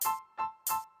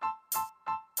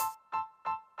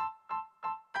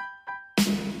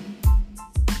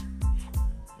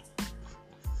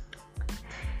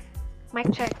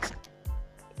Mic check.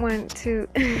 1, 2.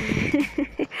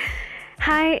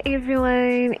 Hi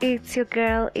everyone, it's your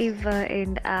girl Eva,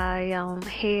 and I am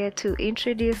here to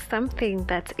introduce something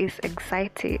that is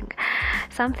exciting,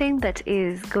 something that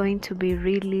is going to be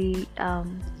really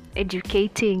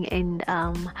educating and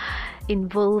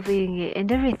involving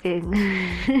and everything.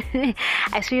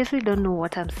 I seriously don't know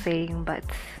what I'm saying, but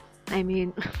I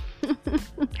mean,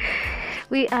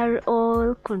 we are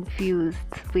all confused.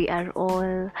 We are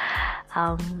all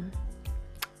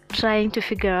trying to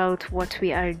figure out what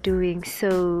we are doing,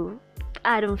 so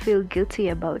I don't feel guilty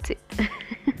about it.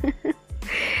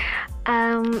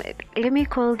 Let me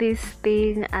call this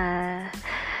thing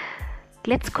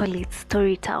let's call it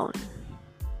Storytown,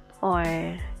 or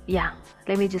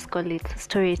let me just call it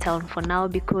Storytown for now,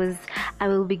 because I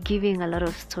will be giving a lot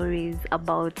of stories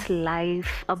about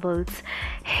life, about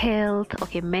health,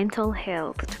 mental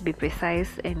health to be precise,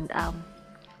 and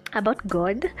about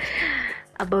God,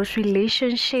 about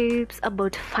relationships,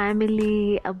 about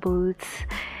family, about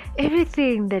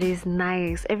everything that is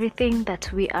nice, everything that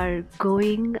we are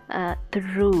going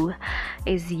through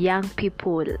as young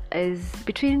people, as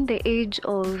between the age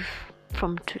of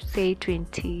from say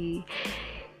 22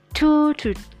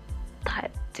 to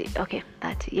 30,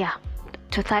 30,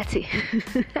 to 30.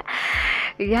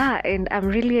 And I'm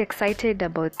really excited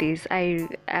about this.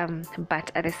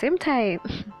 But at the same time,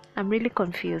 I'm really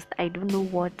confused. I don't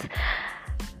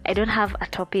have a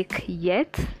topic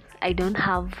yet. I don't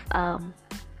have a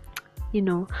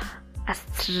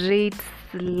straight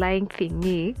line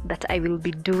thingy that I will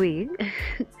be doing.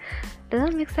 Does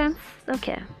that make sense?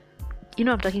 Okay.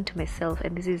 I'm talking to myself,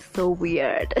 and this is so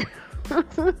weird.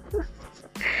 But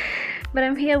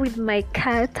I'm here with my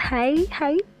cat. Hi.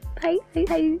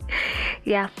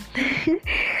 Yeah.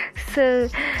 So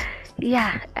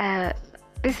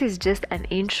this is just an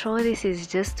intro. This is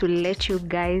just to let you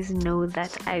guys know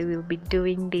that I will be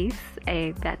doing this,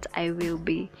 and that I will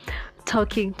be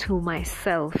talking to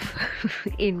myself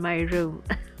in my room.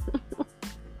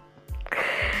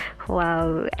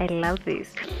 Wow, I love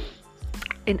this.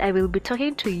 And I will be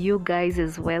talking to you guys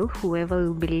as well, whoever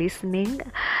will be listening.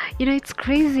 It's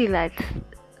crazy that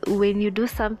when you do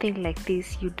something like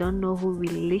this, you don't know who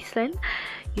will listen,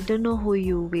 you don't know who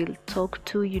you will talk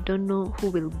to, you don't know who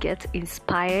will get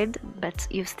inspired, but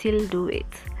you still do it.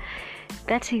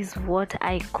 That is what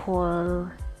I call,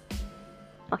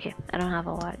 I don't have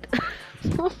a word.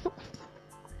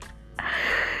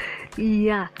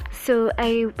 So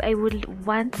I would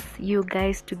want you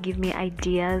guys to give me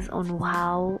ideas on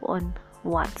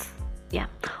what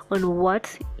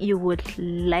you would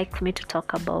like me to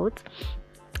talk about.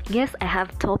 Yes, I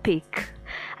have topic.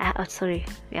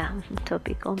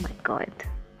 Topic. Oh my god.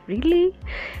 Really?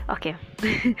 Okay.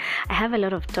 I have a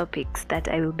lot of topics that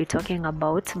I will be talking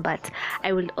about, but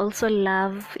I would also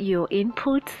love your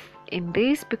input in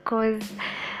this, because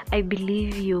I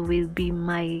believe you will be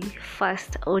my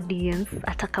first audience.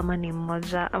 Hata kama ni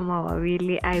mmoja ama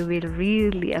wawili, I will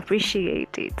really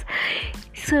appreciate it.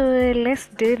 So let's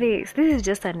do this. This is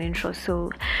just an intro,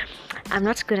 so I'm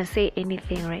not gonna say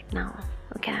anything right now.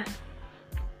 Okay,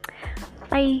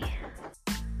 bye.